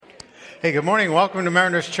Hey, good morning. Welcome to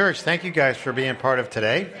Mariners Church. Thank you guys for being part of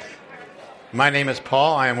today. My name is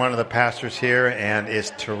Paul. I am one of the pastors here, and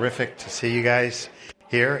it's terrific to see you guys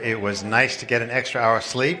here. It was nice to get an extra hour of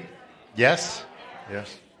sleep. Yes?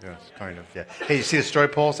 Yes, kind of, yeah. Hey, you see the story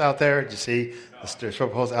poles out there? Did you see the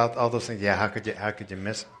story poles out, all those things? Yeah, how could you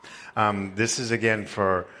miss them? This is, again,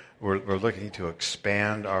 we're looking to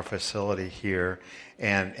expand our facility here.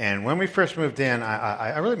 And when we first moved in,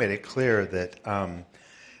 I really made it clear that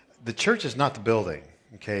the church is not the building,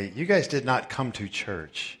 okay? You guys did not come to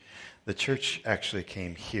church. The church actually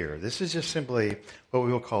came here. This is just simply what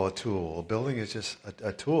we will call a tool. A building is just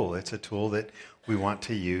a tool. It's a tool that we want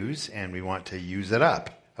to use, and we want to use it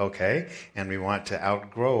up, okay? And we want to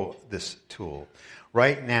outgrow this tool.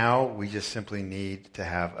 Right now, we just simply need to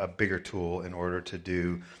have a bigger tool in order to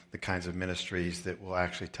do the kinds of ministries that will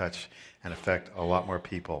actually touch and affect a lot more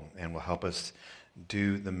people and will help us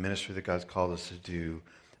do the ministry that God's called us to do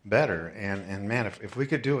better. And man, if we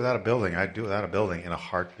could do it without a building, I'd do it without a building in a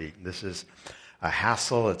heartbeat. This is a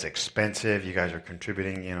hassle. It's expensive. You guys are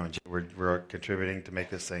contributing. We're contributing to make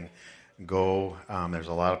this thing go. There's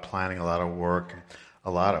a lot of planning, a lot of work, a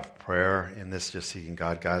lot of prayer in this, just seeking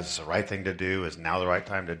God. God, is the right thing to do? Is now the right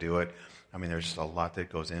time to do it? I mean, there's just a lot that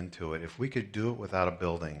goes into it. If we could do it without a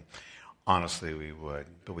building, honestly, we would,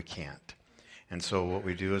 but we can't. And so what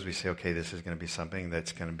we do is we say, okay, this is going to be something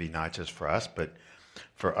that's going to be not just for us, but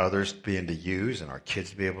for others to be able to use and our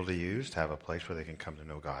kids to be able to use, to have a place where they can come to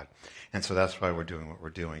know God. And so that's why we're doing what we're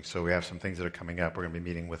doing. So we have some things that are coming up. We're going to be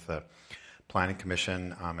meeting with the Planning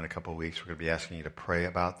Commission in a couple of weeks. We're going to be asking you to pray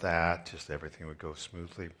about that, just that everything would go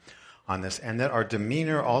smoothly on this. And that our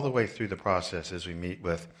demeanor all the way through the process as we meet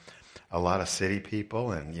with a lot of city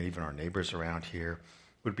people and even our neighbors around here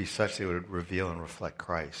would be such that it would reveal and reflect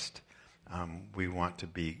Christ. We want to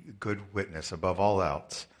be good witness above all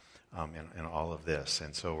else in all of this.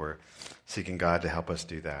 And so we're seeking God to help us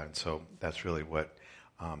do that. And so that's really what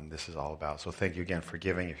this is all about. So thank you again for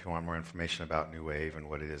giving. If you want more information about New Wave and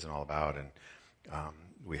what it is and all about, and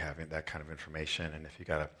we have that kind of information. And if you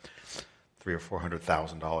got $300,000 or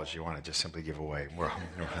 $400,000 you want to just simply give away, we're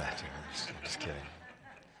that. I'm just kidding.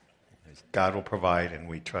 God will provide, and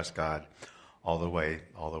we trust God all the way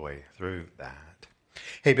through that.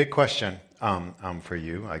 Hey, big question for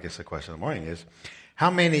you. I guess the question of the morning is, how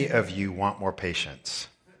many of you want more patience?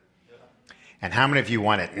 And how many of you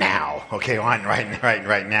want it now? Okay,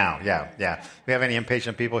 right now. Yeah. We have any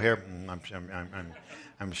impatient people here?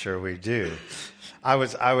 I'm sure we do. I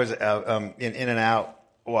was in In-N-Out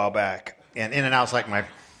a while back, and In-N-Out's like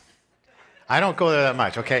I don't go there that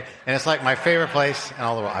much, okay? And it's like my favorite place in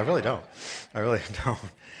all the world. I really don't.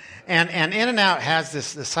 And In-N-Out has this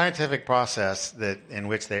scientific process in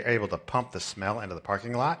which they're able to pump the smell into the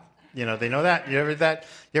parking lot. They know that. You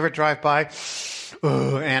ever drive by?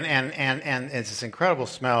 Ooh, and it's this incredible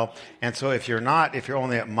smell. And so if you're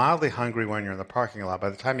only mildly hungry when you're in the parking lot, by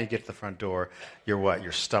the time you get to the front door,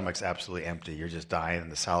 your stomach's absolutely empty. You're just dying, and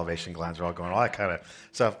the salivation glands are all going, all that kind of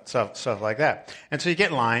stuff like that. And so you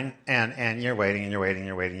get in line, and you're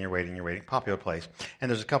waiting, popular place. And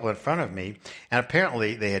there's a couple in front of me, and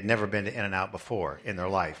apparently they had never been to In-N-Out before in their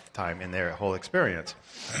lifetime, in their whole experience.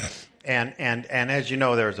 And as you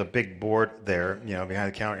know, there's a big board there,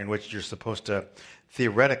 behind the counter in which you're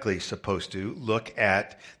theoretically supposed to look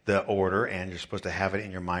at the order, and you're supposed to have it in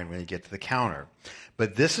your mind when you get to the counter.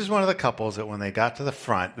 But this is one of the couples that when they got to the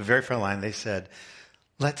very front line, they said,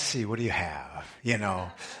 "Let's see, what do you have?"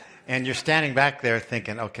 And you're standing back there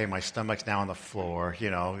thinking, okay, my stomach's now on the floor,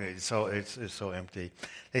 it's so empty.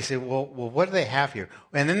 They say, well, what do they have here?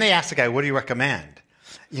 And then they ask the guy, what do you recommend?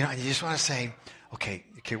 And you just want to say, okay,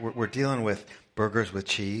 we're dealing with burgers with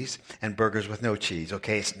cheese and burgers with no cheese,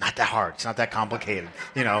 okay? It's not that hard. It's not that complicated,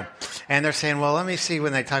 And they're saying, well, let me see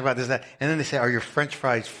when they talk about this, that. And then they say, are your French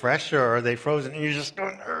fries fresh or are they frozen? And you're just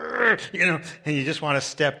going, and you just want to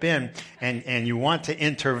step in and you want to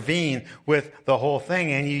intervene with the whole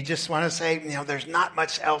thing. And you just want to say, there's not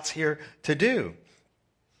much else here to do.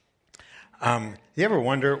 You ever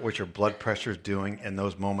wonder what your blood pressure is doing in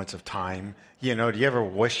those moments of time? Do you ever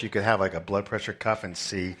wish you could have like a blood pressure cuff and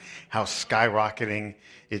see how skyrocketing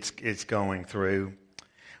it's going through?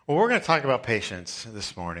 Well, we're going to talk about patience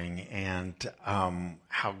this morning and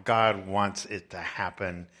how God wants it to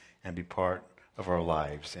happen and be part of our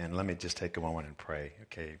lives. And let me just take a moment and pray,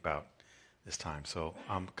 okay, about this time. So,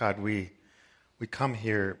 God, we come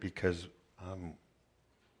here because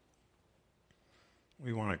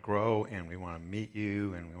we want to grow, and we want to meet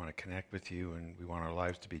you, and we want to connect with you, and we want our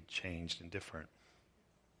lives to be changed and different.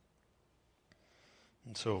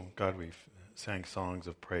 And so, God, we've sang songs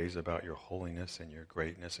of praise about your holiness and your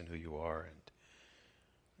greatness and who you are, and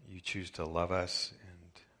you you choose to love us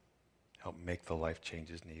and help make the life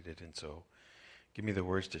changes needed. And so give me the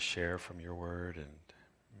words to share from your word, and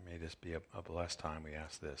may this be a blessed time. We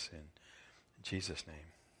ask this in Jesus'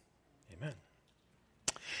 name. Amen.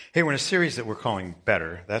 Hey, we're in a series that we're calling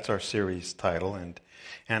Better. That's our series title.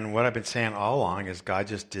 And what I've been saying all along is God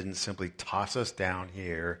just didn't simply toss us down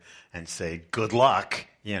here and say, good luck,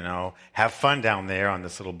 have fun down there on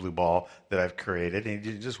this little blue ball that I've created. And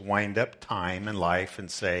you just wind up time and life and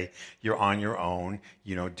say, you're on your own,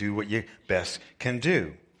 do what you best can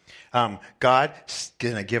do. God's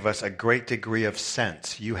going to give us a great degree of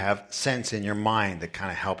sense. You have sense in your mind that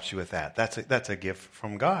kind of helps you with that. That's a gift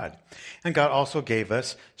from God. And God also gave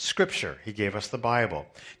us Scripture. He gave us the Bible.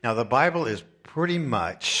 Now, the Bible is pretty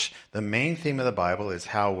much, the main theme of the Bible is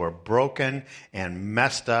how we're broken and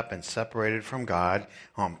messed up and separated from God,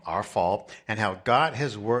 our fault, and how God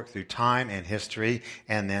has worked through time and history,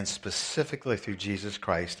 and then specifically through Jesus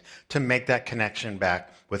Christ, to make that connection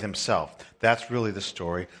back with himself. That's really the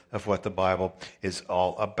story of what the Bible is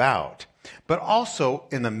all about. But also,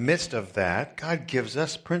 in the midst of that, God gives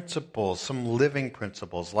us principles, some living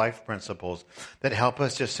principles, life principles, that help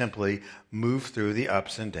us just simply move through the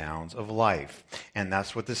ups and downs of life. And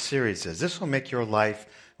that's what this series is. This will make your life,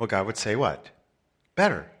 well, God would say what?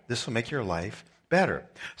 Better. This will make your life better.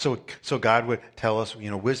 So God would tell us,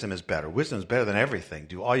 wisdom is better. Wisdom is better than everything.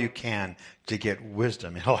 Do all you can to get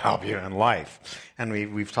wisdom. It'll help you in life. And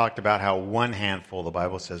we've talked about how one handful, the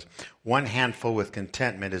Bible says, one handful with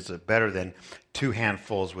contentment is better than two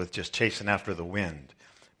handfuls with just chasing after the wind.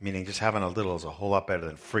 Meaning just having a little is a whole lot better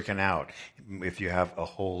than freaking out if you have a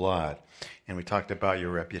whole lot. And we talked about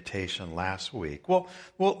your reputation last week. Well,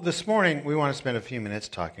 this morning we want to spend a few minutes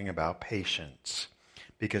talking about patience,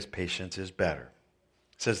 because patience is better.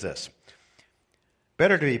 It says this: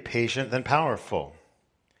 better to be patient than powerful.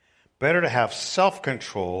 Better to have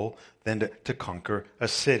self-control than to conquer a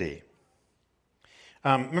city.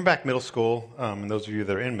 Remember back middle school, and those of you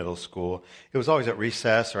that are in middle school, it was always at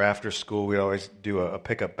recess or after school, we'd always do a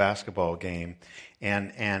pickup basketball game,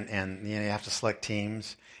 and you have to select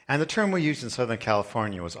teams. And the term we used in Southern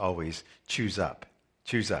California was always choose up.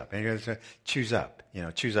 Choose up. And you're going to choose up.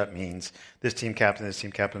 Choose up means this team captain,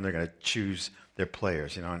 they're going to choose their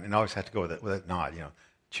players, and always have to go with a nod,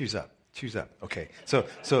 choose up. Choose up. Okay. So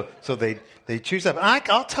they choose up. And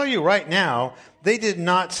I'll tell you right now, they did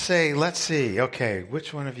not say, let's see, okay,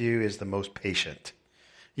 which one of you is the most patient?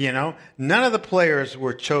 None of the players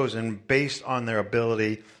were chosen based on their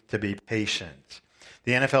ability to be patient.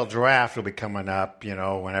 The NFL draft will be coming up,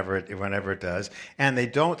 whenever it does. And they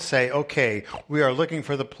don't say, okay, we are looking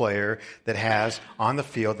for the player that has on the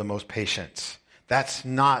field the most patience. That's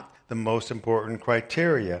not the most important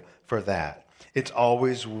criteria for that. It's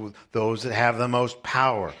always those that have the most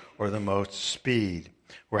power or the most speed.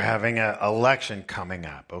 We're having an election coming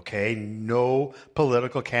up, okay? No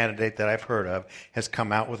political candidate that I've heard of has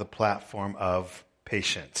come out with a platform of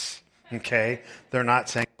patience, okay? They're not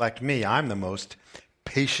saying, like me, I'm the most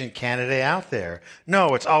patient candidate out there.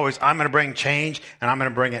 No, it's always, I'm going to bring change, and I'm going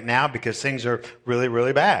to bring it now because things are really,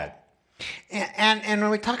 really bad. And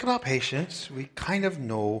when we talk about patience, we kind of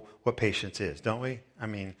know what patience is, don't we? I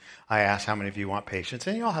mean, I asked how many of you want patience,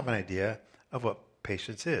 and you all have an idea of what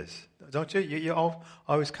patience is, don't you? You all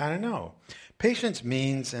always kind of know. Patience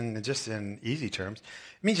means, and just in easy terms,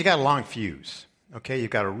 it means you got a long fuse, okay?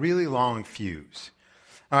 You've got a really long fuse.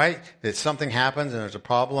 All right? That something happens and there's a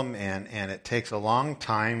problem, and it takes a long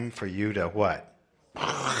time for you to what?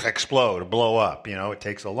 Explode, blow up. It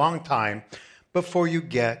takes a long time before you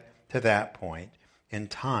get to that point in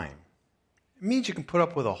time. It means you can put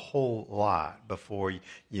up with a whole lot before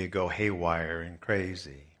you go haywire and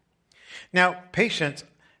crazy. Now, patience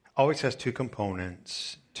always has two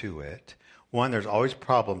components to it. One, there's always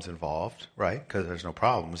problems involved, right? Because there's no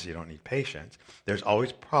problems, you don't need patience. There's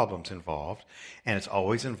always problems involved, and it's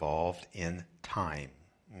always involved in time,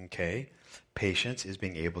 okay? Patience is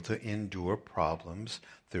being able to endure problems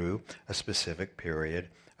through a specific period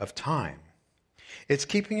of time. It's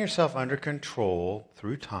keeping yourself under control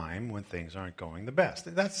through time when things aren't going the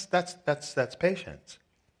best. That's patience.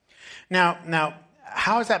 Now,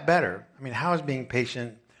 how is that better? I mean, how is being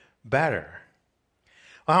patient better?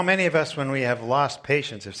 Well, how many of us, when we have lost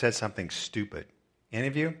patience, have said something stupid? Any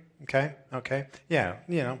of you? Okay.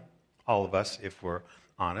 Yeah, all of us, if we're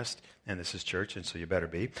honest, and this is church, and so you better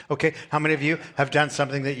be. Okay, how many of you have done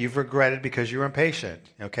something that you've regretted because you were impatient?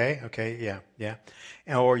 Okay, yeah.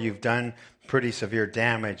 Or you've done pretty severe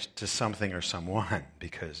damage to something or someone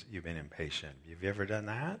because you've been impatient. Have you ever done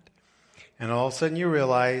that? And all of a sudden you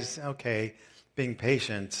realize, okay, being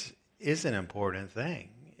patient is an important thing.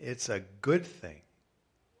 It's a good thing.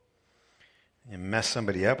 You mess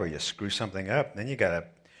somebody up or you screw something up, then you got to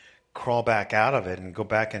crawl back out of it and go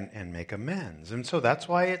back and make amends. And so that's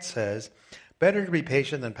why it says, better to be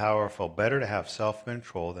patient than powerful, better to have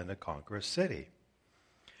self-control than to conquer a city.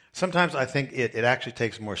 Sometimes I think it actually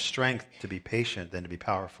takes more strength to be patient than to be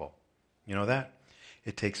powerful. You know that?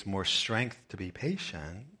 It takes more strength to be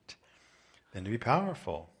patient than to be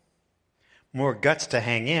powerful. More guts to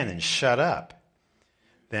hang in and shut up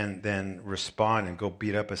than respond and go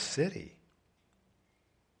beat up a city.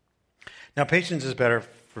 Now, patience is better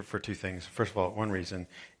for two things. First of all, one reason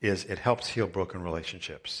is it helps heal broken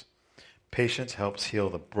relationships. Patience helps heal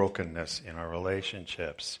the brokenness in our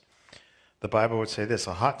relationships. The Bible would say this: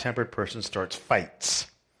 a hot-tempered person starts fights.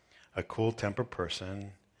 A cool-tempered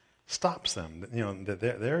person stops them. You know,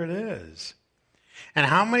 there it is. And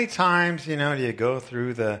how many times, do you go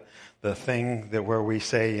through the thing that where we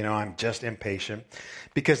say, I'm just impatient,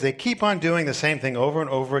 because they keep on doing the same thing over and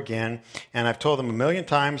over again, and I've told them a million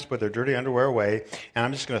times, put their dirty underwear away, and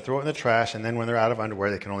I'm just going to throw it in the trash, and then when they're out of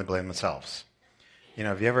underwear, they can only blame themselves.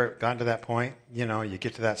 Have you ever gotten to that point? You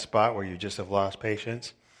get to that spot where you just have lost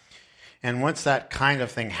patience. And once that kind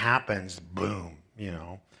of thing happens, boom,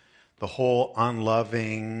 the whole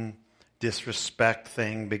unloving, disrespect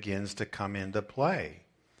thing begins to come into play.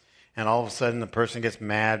 And all of a sudden the person gets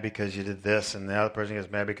mad because you did this, and the other person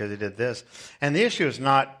gets mad because you did this. And the issue is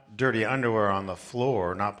not dirty underwear on the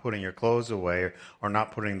floor, not putting your clothes away, or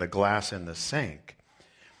not putting the glass in the sink.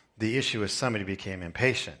 The issue is somebody became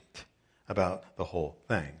impatient about the whole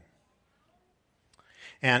thing.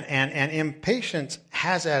 And impatience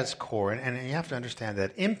has at its core, and you have to understand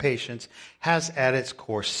that impatience has at its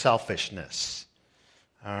core selfishness.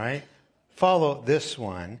 All right? Follow this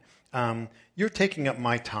one. You're taking up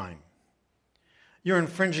my time. You're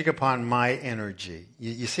infringing upon my energy.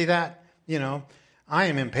 You see that? I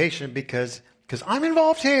am impatient because I'm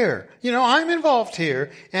involved here. I'm involved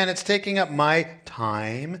here, and it's taking up my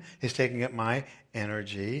time. It's taking up my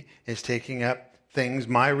energy. It's taking up things,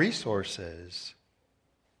 my resources.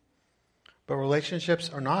 But relationships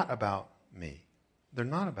are not about me. They're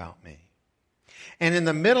not about me. And in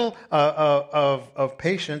the middle of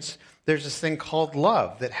patience, there's this thing called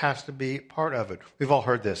love that has to be part of it. We've all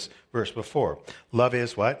heard this verse before. Love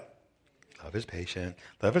is what? Love is patient.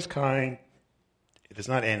 Love is kind. It does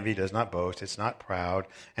not envy, does not boast. It's not proud.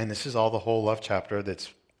 And this is all the whole love chapter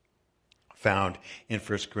that's found in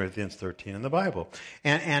 1 Corinthians 13 in the Bible.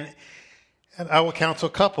 And I will counsel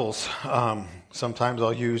couples. Sometimes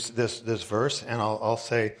I'll use this verse, and I'll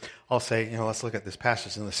say, let's look at this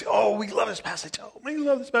passage, and let's say, oh, we love this passage. Oh, we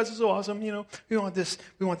love this passage, so awesome. We want this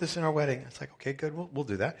in our wedding. It's like, okay, good, we'll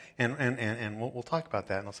do that, and we'll talk about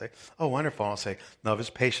that. And I'll say, oh, wonderful. And I'll say, love is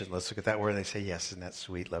patient. Let's look at that word. And they say, yes, isn't that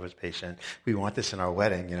sweet? Love is patient. We want this in our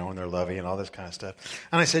wedding, and they're loving and all this kind of stuff.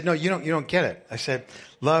 And I said, no, you don't get it. I said,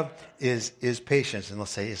 love is patience, and they'll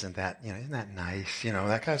say, isn't that nice?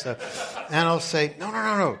 That kind of stuff. And I'll say,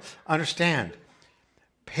 no. Understand.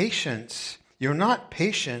 Patience, you're not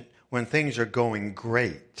patient when things are going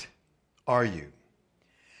great, are you?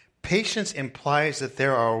 Patience implies that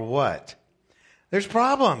there are what? There's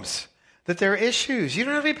problems, that there are issues. You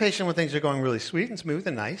don't have to be patient when things are going really sweet and smooth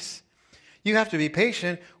and nice. You have to be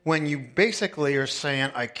patient when you basically are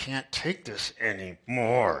saying, I can't take this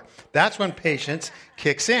anymore. That's when patience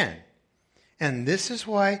kicks in. And this is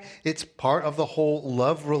why it's part of the whole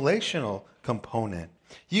love relational component.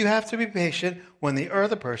 You have to be patient when the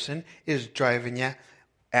other person is driving you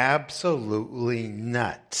absolutely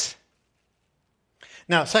nuts.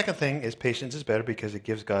 Now, second thing is patience is better because it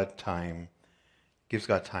gives God time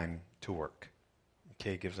to work.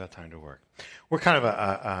 Okay, it gives God time to work. We're kind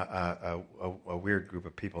of a weird group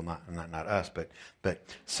of people, not us, but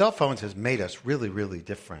cell phones has made us really, really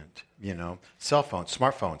different. Cell phones,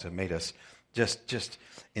 smartphones have made us just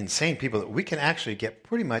insane people that we can actually get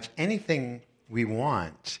pretty much anything we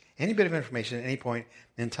want, any bit of information at any point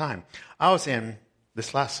in time.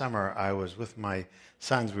 This last summer, I was with my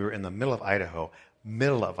sons. We were in the middle of Idaho,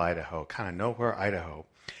 kind of nowhere Idaho,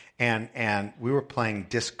 and we were playing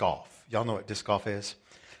disc golf. Y'all know what disc golf is?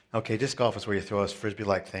 Okay, disc golf is where you throw a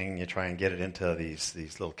frisbee-like thing and you try and get it into these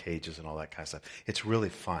little cages and all that kind of stuff. It's really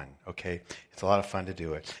fun, okay? It's a lot of fun to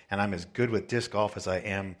do it. And I'm as good with disc golf as I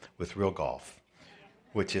am with real golf,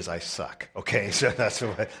 which is I suck, okay? So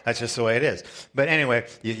that's just the way it is. But anyway,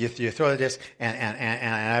 you throw the disc, and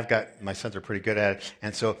I've got, my sons are pretty good at it,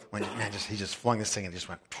 and so he just flung this thing and just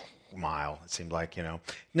went a mile, it seemed like,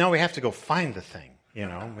 Now we have to go find the thing. We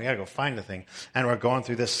got to go find the thing. And we're going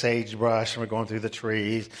through the sagebrush, and we're going through the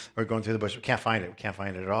trees, we're going through the bush. We can't find it. We can't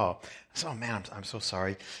find it at all. I said, oh, man, I'm so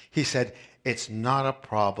sorry. He said, it's not a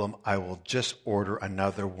problem. I will just order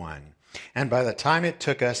another one. And by the time it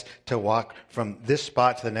took us to walk from this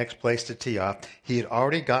spot to the next place to tee off, he had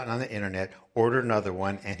already gotten on the internet, ordered another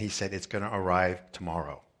one, and he said it's going to arrive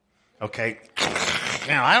tomorrow. Okay?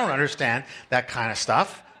 Now, I don't understand that kind of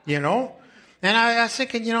stuff, And I was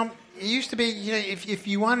thinking, it used to be, if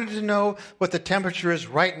you wanted to know what the temperature is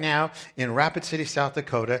right now in Rapid City, South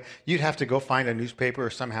Dakota, you'd have to go find a newspaper or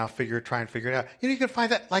somehow try and figure it out. You can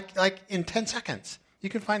find that like in 10 seconds. You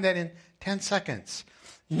can find that in 10 seconds.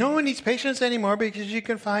 No one needs patience anymore because you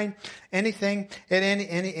can find anything at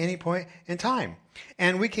any point in time.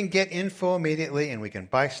 And we can get info immediately, and we can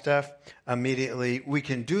buy stuff immediately. We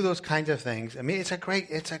can do those kinds of things. I mean, it's a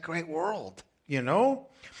great world,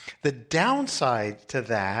 The downside to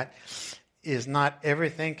that is not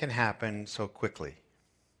everything can happen so quickly.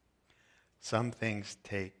 Some things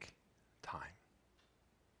take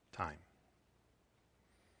time.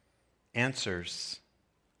 Answers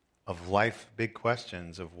of life, big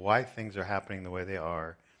questions of why things are happening the way they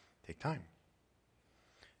are, take time.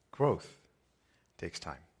 Growth takes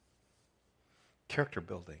time. Character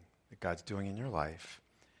building that God's doing in your life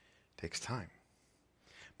takes time.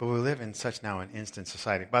 But we live in such now an instant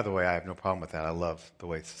society. By the way, I have no problem with that. I love the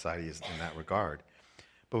way society is in that regard.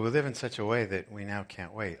 But we live in such a way that we now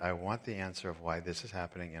can't wait. I want the answer of why this is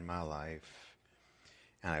happening in my life,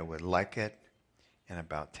 and I would like it in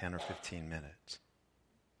about 10 or 15 minutes.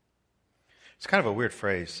 It's kind of a weird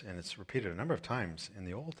phrase, and it's repeated a number of times in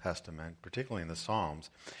the Old Testament, particularly in the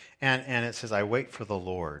Psalms. And it says, I wait for the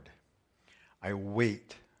Lord. I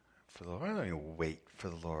wait for the Lord. Why don't you wait for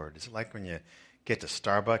the Lord? Is it like when you get to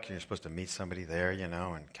Starbucks and you're supposed to meet somebody there, and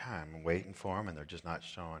God, I'm waiting for them, and they're just not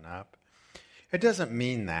showing up? It doesn't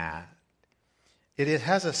mean that. It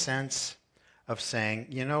has a sense of saying,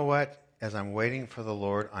 you know what? As I'm waiting for the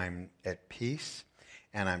Lord, I'm at peace,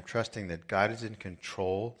 and I'm trusting that God is in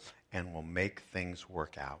control and will make things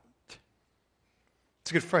work out.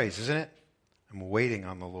 It's a good phrase, isn't it? I'm waiting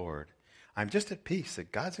on the Lord. I'm just at peace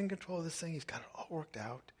that God's in control of this thing. He's got it all worked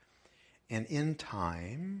out. And in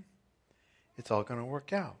time, it's all going to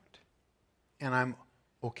work out. And I'm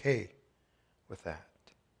okay with that.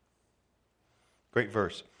 Great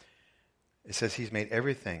verse. It says he's made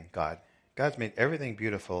everything, God's made everything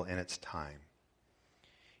beautiful in its time.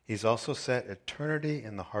 He's also set eternity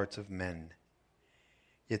in the hearts of men.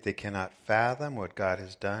 Yet they cannot fathom what God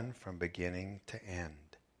has done from beginning to end.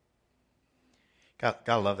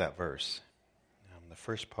 Gotta love that verse. The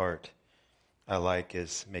first part I like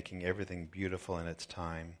is making everything beautiful in its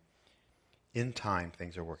time. In time,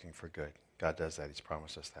 things are working for good. God does that. He's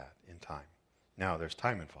promised us that in time. Now, there's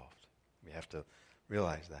time involved. We have to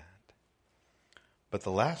realize that. But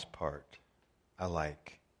the last part I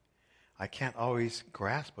like. I can't always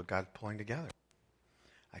grasp what God's pulling together.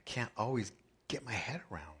 I can't always get my head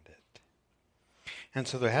around it. And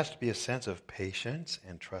so there has to be a sense of patience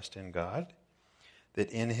and trust in God, that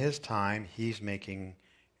in his time, he's making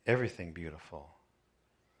everything beautiful.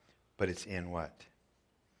 But it's in what?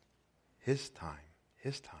 His time.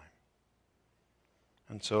 His time.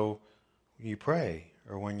 And so when you pray,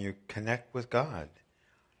 or when you connect with God,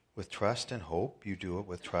 with trust and hope, you do it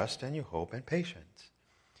with trust and you hope and patience.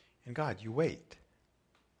 And God, you wait.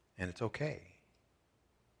 And it's okay.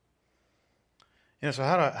 So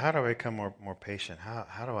how do I become more patient?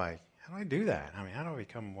 How do I do that? I mean, how do I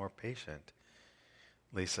become more patient?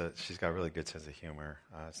 Lisa, she's got a really good sense of humor.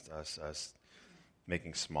 I was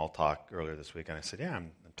making small talk earlier this week, and I said, yeah,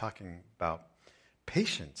 I'm talking about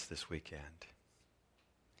patience this weekend.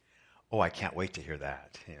 Oh, I can't wait to hear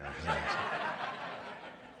that.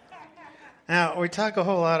 Now, we talk a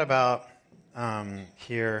whole lot about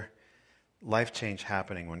here life change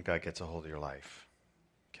happening when God gets a hold of your life.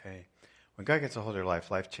 Okay? When God gets a hold of your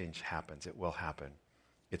life change happens. It will happen.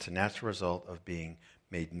 It's a natural result of being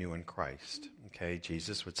made new in Christ. Okay?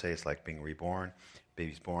 Jesus would say it's like being reborn.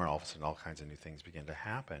 Baby's born, all of a sudden all kinds of new things begin to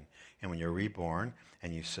happen. And when you're reborn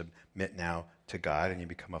and you submit now to God and you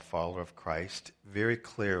become a follower of Christ, very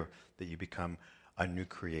clear that you become a new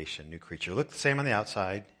creation, new creature. Look the same on the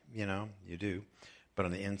outside, you do. But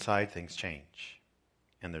on the inside, things change.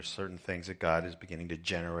 And there's certain things that God is beginning to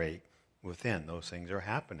generate within. Those things are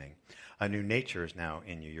happening. A new nature is now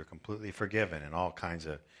in you. You're completely forgiven, and all kinds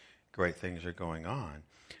of great things are going on.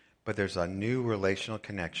 But there's a new relational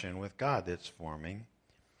connection with God that's forming.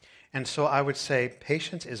 And so I would say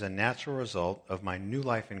patience is a natural result of my new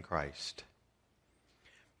life in Christ.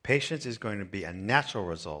 Patience is going to be a natural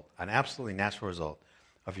result, an absolutely natural result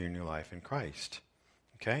of your new life in Christ.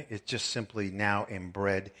 Okay? It's just simply now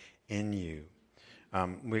inbred in you.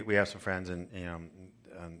 We have some friends, and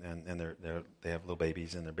they have little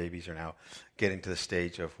babies, and their babies are now getting to the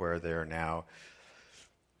stage of where they're now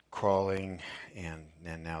crawling, and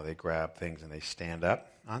now they grab things and they stand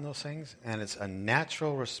up on those things. And it's a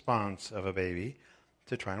natural response of a baby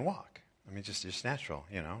to try and walk. I mean, just natural,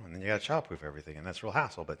 you know. And then you got to childproof everything, and that's real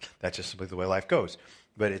hassle. But that's just simply the way life goes.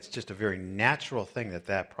 But it's just a very natural thing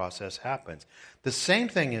that process happens. The same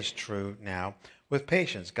thing is true now with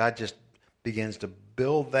patience. God just begins to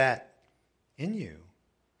build that in you.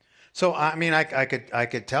 So, I mean, I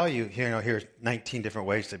could tell you, here's 19 different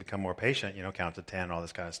ways to become more patient, count to 10, all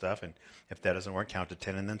this kind of stuff. And if that doesn't work, count to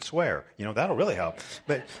 10 and then swear. That'll really help.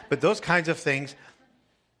 But those kinds of things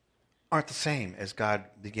aren't the same as God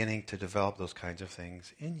beginning to develop those kinds of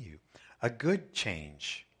things in you. A good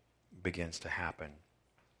change begins to happen.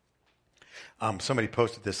 Somebody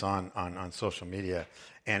posted this on social media,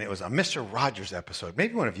 and it was a Mr. Rogers episode.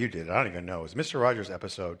 Maybe one of you did. I don't even know. It was a Mr. Rogers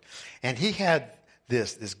episode. And he had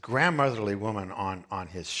this grandmotherly woman on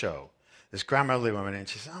his show. This grandmotherly woman, and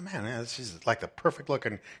she said, "Oh man, she's like the perfect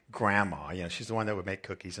looking grandma. She's the one that would make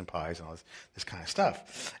cookies and pies and all this kind of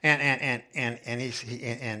stuff." And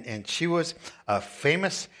she was a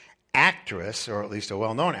famous actress, or at least a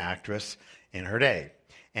well-known actress in her day.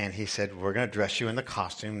 And he said, "We're going to dress you in the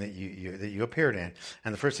costume that you appeared in."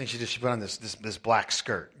 And the first thing she did, she put on this black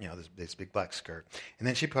skirt, this big black skirt. And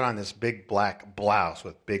then she put on this big black blouse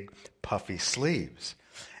with big puffy sleeves.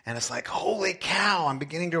 And it's like, holy cow, I'm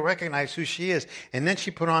beginning to recognize who she is. And then she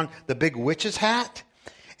put on the big witch's hat.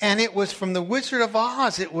 And it was from the Wizard of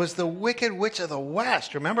Oz. It was the Wicked Witch of the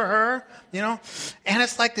West. Remember her? And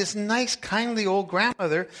it's like this nice, kindly old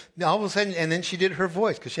grandmother. All of a sudden, and then she did her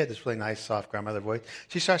voice, because she had this really nice, soft grandmother voice.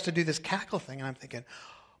 She starts to do this cackle thing, and I'm thinking,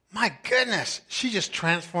 my goodness, she just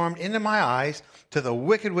transformed into my eyes to the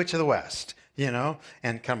Wicked Witch of the West, And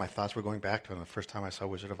kind of my thoughts were going back to the first time I saw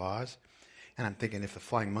Wizard of Oz. And I'm thinking, if the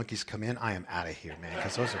flying monkeys come in, I am out of here, man,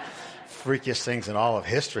 because those are freakiest things in all of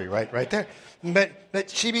history, right there. But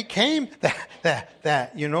she became that,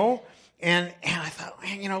 and I thought,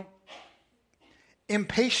 man,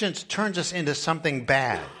 impatience turns us into something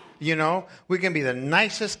bad. We can be the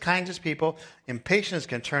nicest, kindest people. Impatience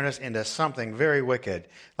can turn us into something very wicked,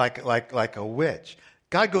 like a witch.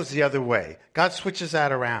 God goes the other way. God switches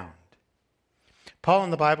that around. Paul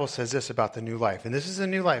in the Bible says this about the new life, and this is a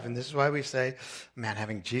new life, and this is why we say, man,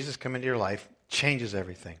 having Jesus come into your life changes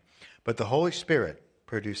everything. But the Holy Spirit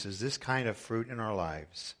produces this kind of fruit in our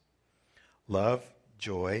lives: love,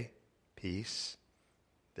 joy, peace,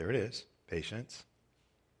 there it is, patience,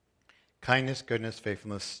 kindness, goodness,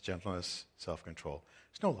 faithfulness, gentleness, self-control.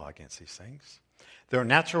 There's no law against these things. They're a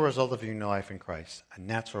natural result of your new life in Christ, a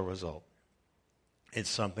natural result. It's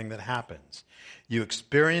something that happens. You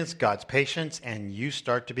experience God's patience, and you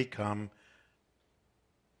start to become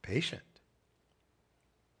patient.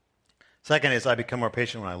 Second is, I become more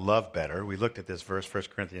patient when I love better. We looked at this verse, 1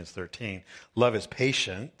 Corinthians 13. Love is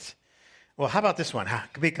patient. Well, how about this one?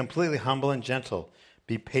 Be completely humble and gentle.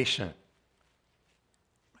 Be patient,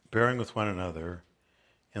 bearing with one another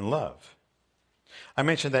in love. I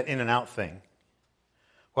mentioned that in and out thing.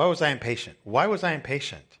 Why was I impatient? Why was I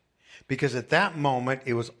impatient? Because at that moment,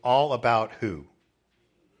 it was all about who?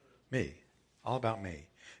 Me. All about me.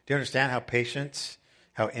 Do you understand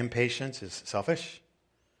how impatience is selfish?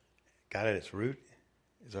 God at its root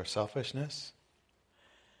is our selfishness.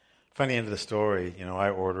 Funny end of the story,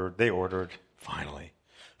 they ordered, finally,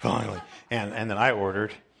 and then I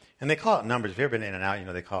ordered. And they call it numbers. If you've ever been in and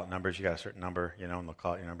out, they call it numbers. You got a certain number, and they'll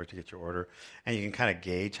call it your number to get your order. And you can kind of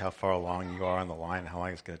gauge how far along you are on the line and how long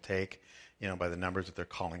it's going to take, by the numbers that they're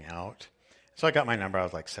calling out. So I got my number. I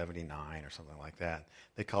was like 79 or something like that.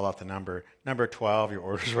 They call out the number 12, your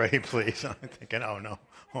order's ready, please. And I'm thinking, oh no,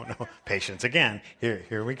 patience again.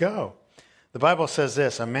 Here we go. The Bible says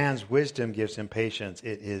this: a man's wisdom gives him patience.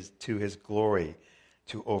 It is to his glory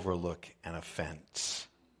to overlook an offense.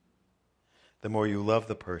 The more you love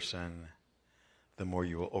the person, the more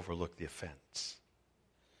you will overlook the offense.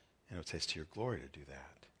 And it says to your glory to do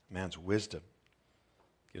that. A man's wisdom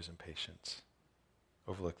gives him patience.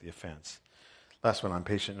 Overlook the offense. Last one, I'm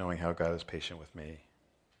patient knowing how God is patient with me.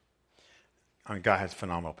 I mean, God has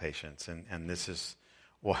phenomenal patience, and this is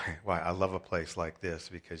why I love a place like this,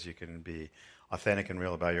 because you can be authentic and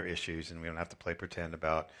real about your issues, and we don't have to play pretend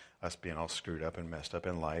about us being all screwed up and messed up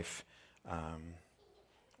in life.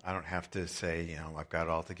 I don't have to say, I've got it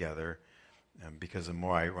all together, because the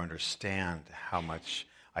more I understand how much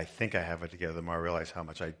I think I have it together, the more I realize how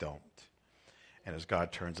much I don't. And as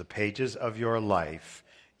God turns the pages of your life,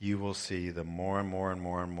 you will see the more and more and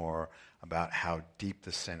more and more about how deep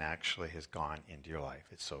the sin actually has gone into your life.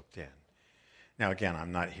 It's soaked in. Now, again,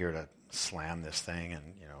 I'm not here to slam this thing and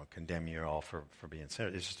condemn you all for being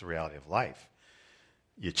sinners. It's just the reality of life.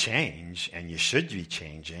 you change, and you should be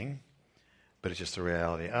changing, but it's just the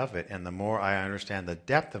reality of it. And the more I understand the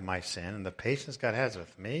depth of my sin and the patience God has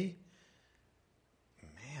with me,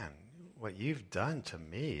 man, what you've done to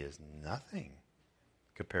me is nothing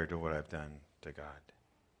compared to what I've done to God.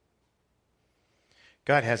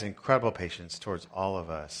 God has incredible patience towards all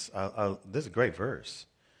of us. This is a great verse.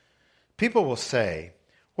 People will say,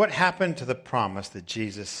 what happened to the promise that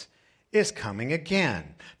Jesus is coming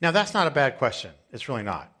again? Now, that's not a bad question. It's really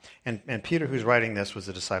not. And Peter, who's writing this, was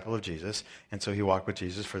a disciple of Jesus, and so he walked with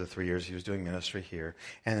Jesus for the 3 years he was doing ministry here.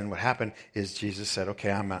 And then what happened is Jesus said, okay,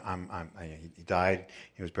 he died,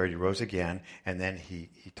 he was buried, he rose again, and then he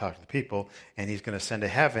talked to the people, and he's going to send to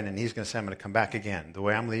heaven, and he's going to say, I'm going to come back again. The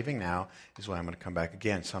way I'm leaving now is the way I'm going to come back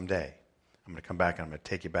again someday. I'm going to come back, and I'm going to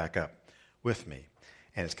take you back up with me.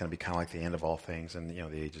 And it's going to be kind of like the end of all things, and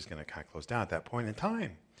the age is going to kind of close down at that point in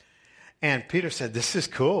time. And Peter said, this is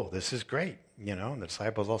cool. This is great. And the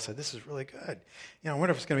disciples all said, this is really good. I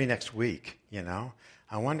wonder if it's going to be next week.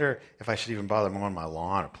 I wonder if I should even bother mowing my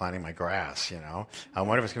lawn or planting my grass. I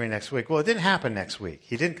wonder if it's going to be next week. Well, it didn't happen next week.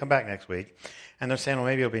 He didn't come back next week. And they're saying, well,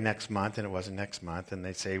 maybe it'll be next month. And it wasn't next month. And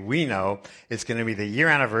they say, we know it's going to be the year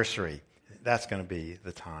anniversary. That's going to be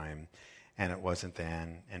the time. And it wasn't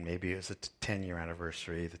then. And maybe it was the 10-year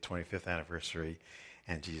anniversary, the 25th anniversary.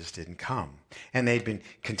 And Jesus didn't come. And they'd been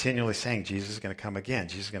continually saying, Jesus is going to come again.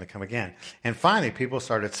 Jesus is going to come again. And finally, people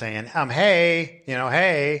started saying, hey,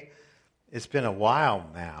 it's been a while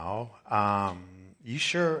now. You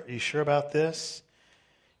sure about this?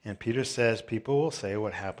 And Peter says, people will say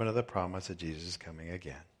what happened to the promise that Jesus is coming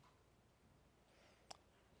again.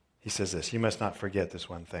 He says this, you must not forget this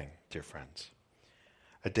one thing, dear friends.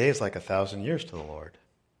 A day is like 1,000 years to the Lord.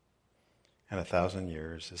 And 1,000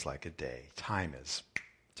 years is like a day. Time is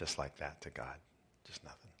just like that to God. Just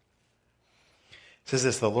nothing. It says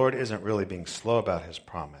this, the Lord isn't really being slow about his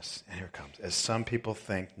promise. And here it comes. As some people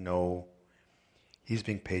think, no, he's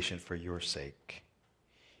being patient for your sake.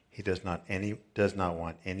 He does not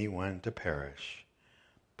want anyone to perish,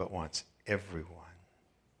 but wants everyone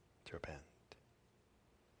to repent.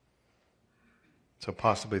 So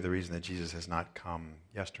possibly the reason that Jesus has not come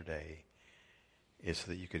yesterday is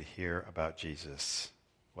so that you could hear about Jesus,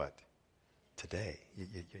 what? Today.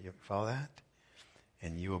 You follow that?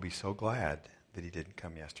 And you will be so glad that he didn't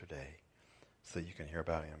come yesterday so that you can hear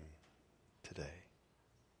about him today.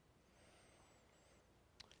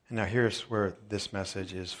 And now here's where this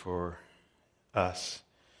message is for us,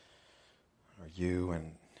 or you,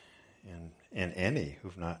 and any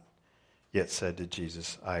who've not yet said to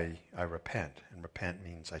Jesus, I repent. And repent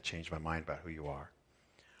means I change my mind about who you are.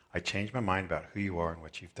 I change my mind about who you are and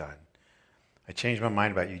what you've done. I change my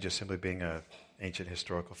mind about you just simply being an ancient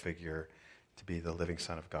historical figure to be the living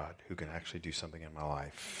Son of God who can actually do something in my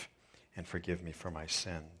life and forgive me for my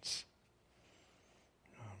sins.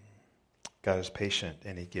 God is patient,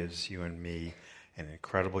 and he gives you and me an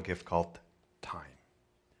incredible gift called time.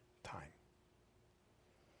 Time.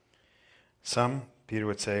 Some, Peter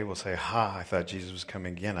would say, will say, I thought Jesus was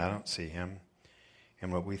coming again. I don't see him.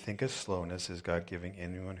 And what we think is slowness is God giving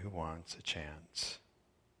anyone who wants a chance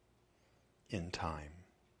in time.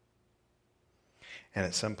 And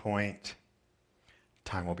at some point,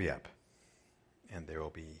 time will be up, and there will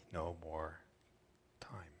be no more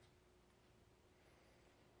time.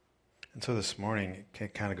 And so this morning, it can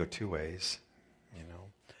kind of go two ways,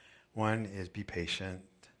 One is be patient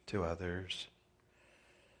to others.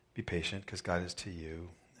 Be patient because God is to you.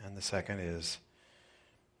 And the second is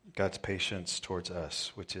God's patience towards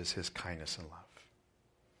us, which is his kindness and love,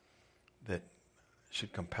 that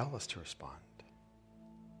should compel us to respond.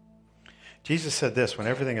 Jesus said this, when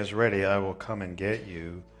everything is ready, I will come and get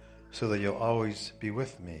you so that you'll always be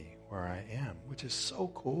with me where I am, which is so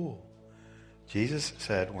cool. Jesus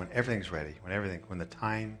said when everything's ready, when the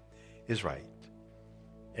time is right,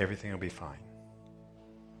 everything will be fine.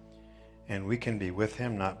 And we can be with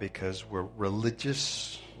him not because we're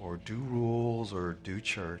religious or do rules or do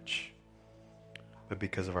church, but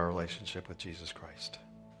because of our relationship with Jesus Christ.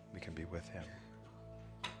 We can be with him.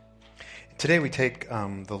 Today we take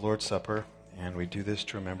the Lord's Supper, and we do this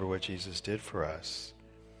to remember what Jesus did for us.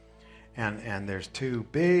 And there's two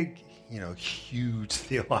big, huge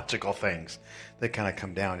theological things that kind of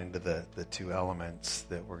come down into the two elements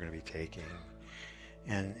that we're going to be taking.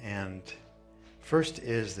 And first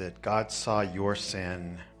is that God saw your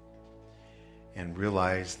sin and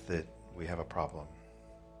realized that we have a problem.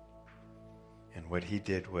 And what he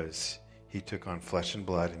did was he took on flesh and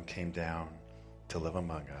blood and came down to live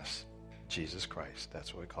among us. Jesus Christ,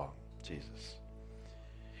 that's what we call him, Jesus.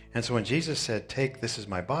 And so when Jesus said, take, this is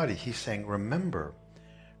my body, he's saying, remember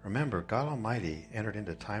Remember, God Almighty entered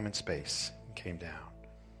into time and space and came down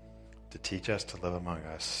to teach us, to live among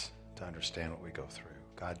us, to understand what we go through.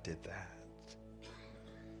 God did that.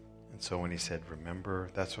 And so when he said, remember,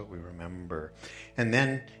 that's what we remember. And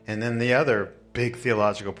then the other big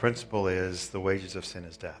theological principle is the wages of sin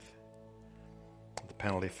is death. The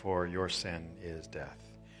penalty for your sin is death.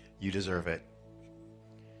 You deserve it.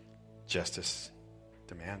 Justice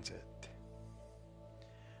demands it.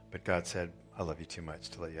 But God said, I love you too much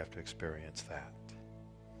to let you have to experience that.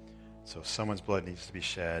 So if someone's blood needs to be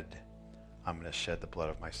shed, I'm going to shed the blood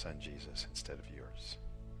of my son Jesus instead of yours.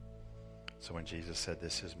 So when Jesus said,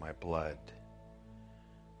 this is my blood,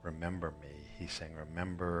 remember me, he's saying,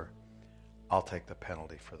 remember, I'll take the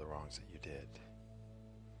penalty for the wrongs that you did.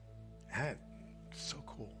 And it's so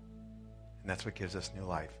cool. And that's what gives us new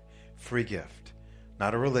life. Free gift.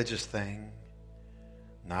 Not a religious thing.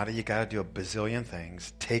 Not a you got to do a bazillion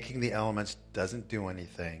things. Taking the elements doesn't do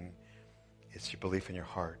anything. It's your belief in your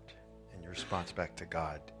heart and your response back to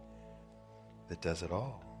God that does it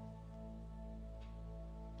all.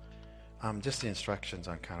 Just the instructions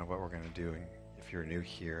on kind of what we're going to do if you're new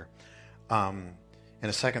here. In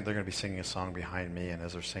a second, they're going to be singing a song behind me, and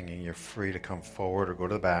as they're singing, you're free to come forward or go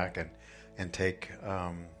to the back and take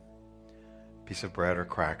a piece of bread or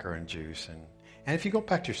cracker and juice. And if you go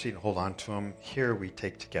back to your seat and hold on to them, here we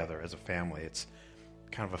take together as a family. It's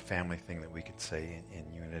kind of a family thing that we can say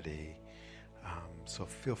in unity. So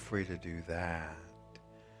feel free to do that.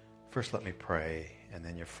 First, let me pray, and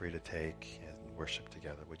then you're free to take and worship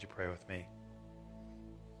together. Would you pray with me?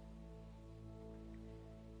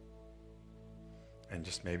 And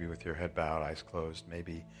just maybe with your head bowed, eyes closed,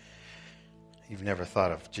 maybe you've never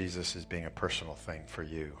thought of Jesus as being a personal thing for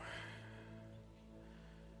you.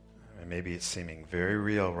 And maybe it's seeming very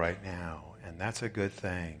real right now, and that's a good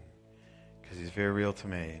thing, because he's very real to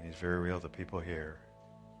me, and he's very real to people here.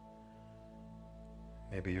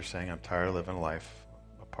 Maybe you're saying, I'm tired of living life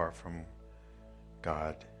apart from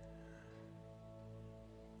God.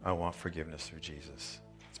 I want forgiveness through Jesus.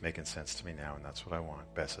 It's making sense to me now, and that's what I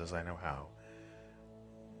want, best as I know how.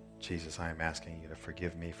 Jesus, I am asking you to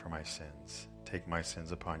forgive me for my sins. Take my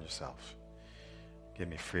sins upon yourself. Give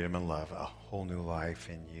me freedom and love, a whole new life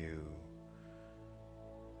in you.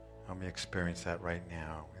 Help me experience that right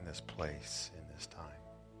now, in this place, in this time.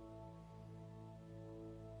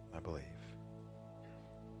 I believe.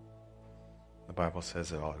 The Bible says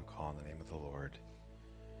that all who call on the name of the Lord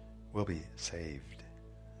will be saved.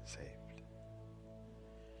 Saved.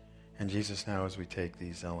 And Jesus, now as we take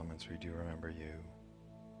these elements, we do remember you.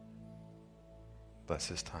 Bless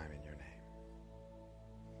this time in your name.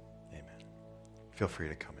 Amen. Feel free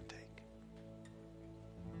to come and take.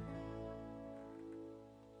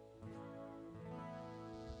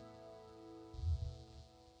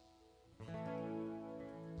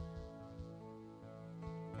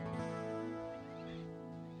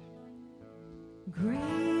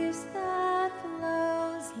 Grace that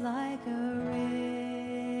flows like a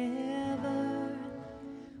river,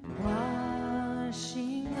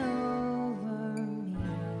 washing over me.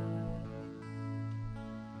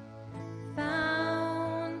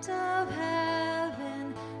 Fount of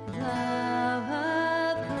heaven, love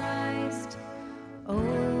of Christ,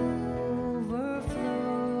 overflow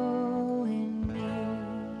in me.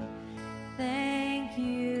 Thank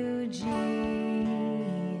you, Jesus.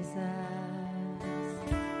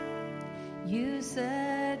 You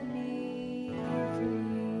set me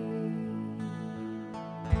free.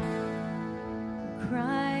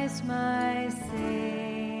 Christ, my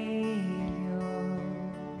Savior,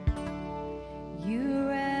 you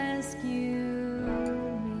rescue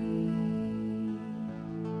me.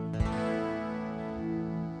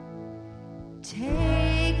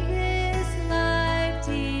 Take this life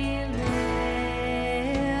delivered,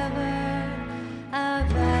 a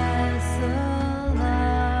vessel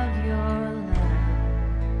of your love,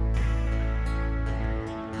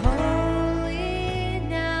 holy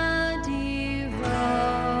now devoted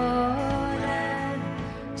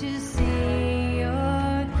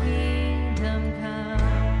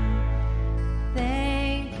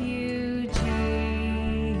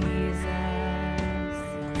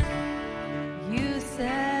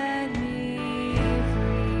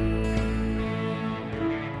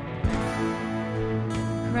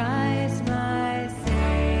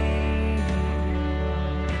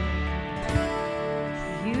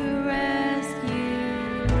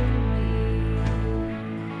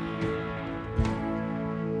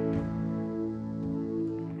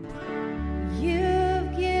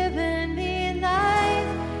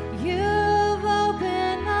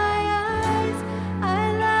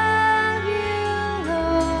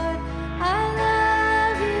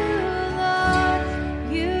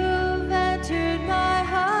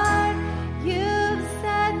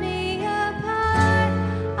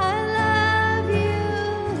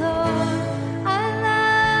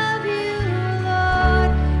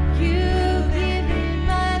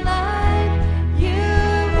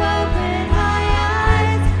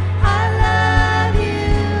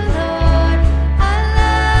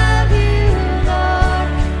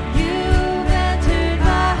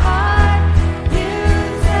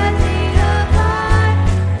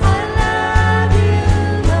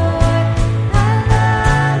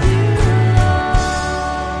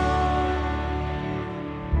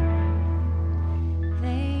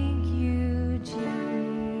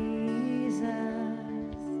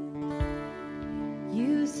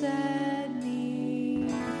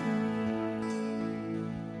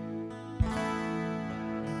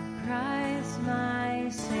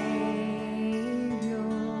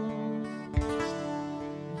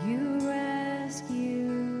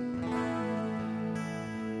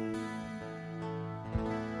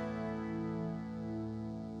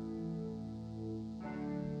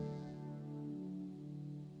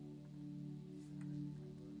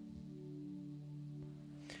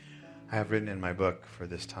I have written in my book for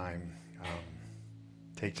this time,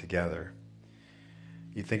 Take Together.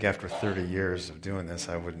 You'd think after 30 years of doing this,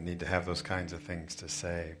 I wouldn't need to have those kinds of things to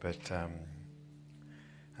say. But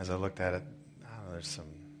as I looked at it, there's some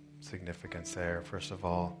significance there. First of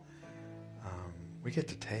all, we get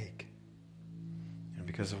to take. And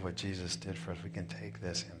because of what Jesus did for us, we can take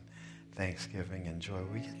this in thanksgiving and joy.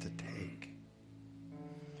 We get to take.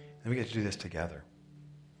 And we get to do this together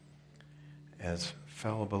as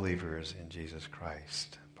fellow believers in Jesus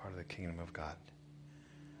Christ, part of the kingdom of God,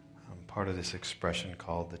 part of this expression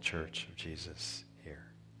called the Church of Jesus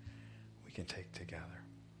here. We can take together.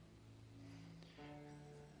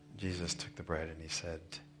 Jesus took the bread and he said,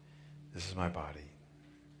 "This is my body.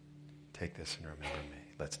 Take this and remember me."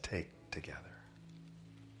 Let's take together.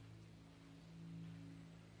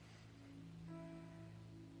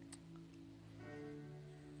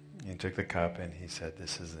 He took the cup and he said,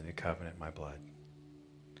 "This is the new covenant in my blood.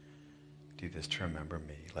 Do this to remember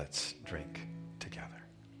me." Let's drink together.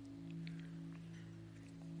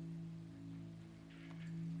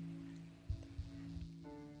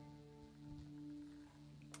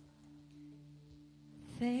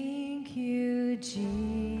 Thank you,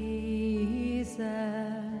 Jesus.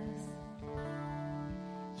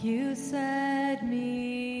 You set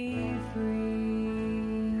me free.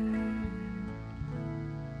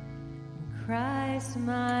 Christ,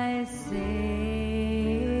 my Savior,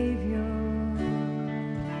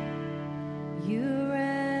 you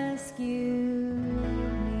rescued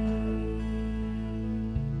me.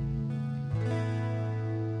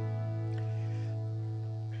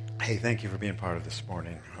 Hey, thank you for being part of this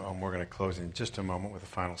morning. We're going to close in just a moment with a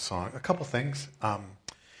final song. A couple things.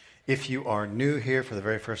 If you are new here for the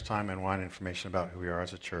very first time and want information about who we are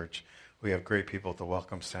as a church, we have great people at the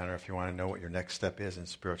Welcome Center. If you want to know what your next step is in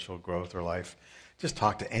spiritual growth or life, just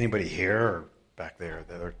talk to anybody here or back there.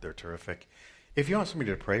 They're terrific. If you want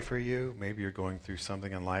somebody to pray for you, maybe you're going through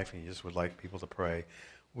something in life and you just would like people to pray,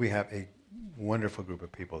 we have a wonderful group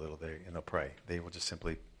of people they'll pray. They will just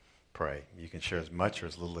simply pray. You can share as much or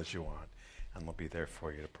as little as you want, and we'll be there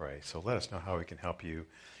for you to pray. So let us know how we can help you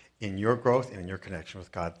in your growth and in your connection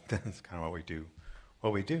with God. That's kind of what we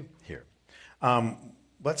do here.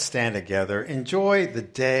 Let's stand together. Enjoy the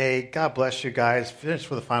day. God bless you guys. Finish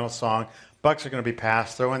with a final song. Bucks are going to be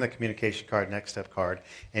passed. Throw in the communication card, next step card,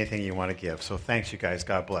 anything you want to give. So thanks, you guys.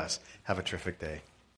 God bless. Have a terrific day.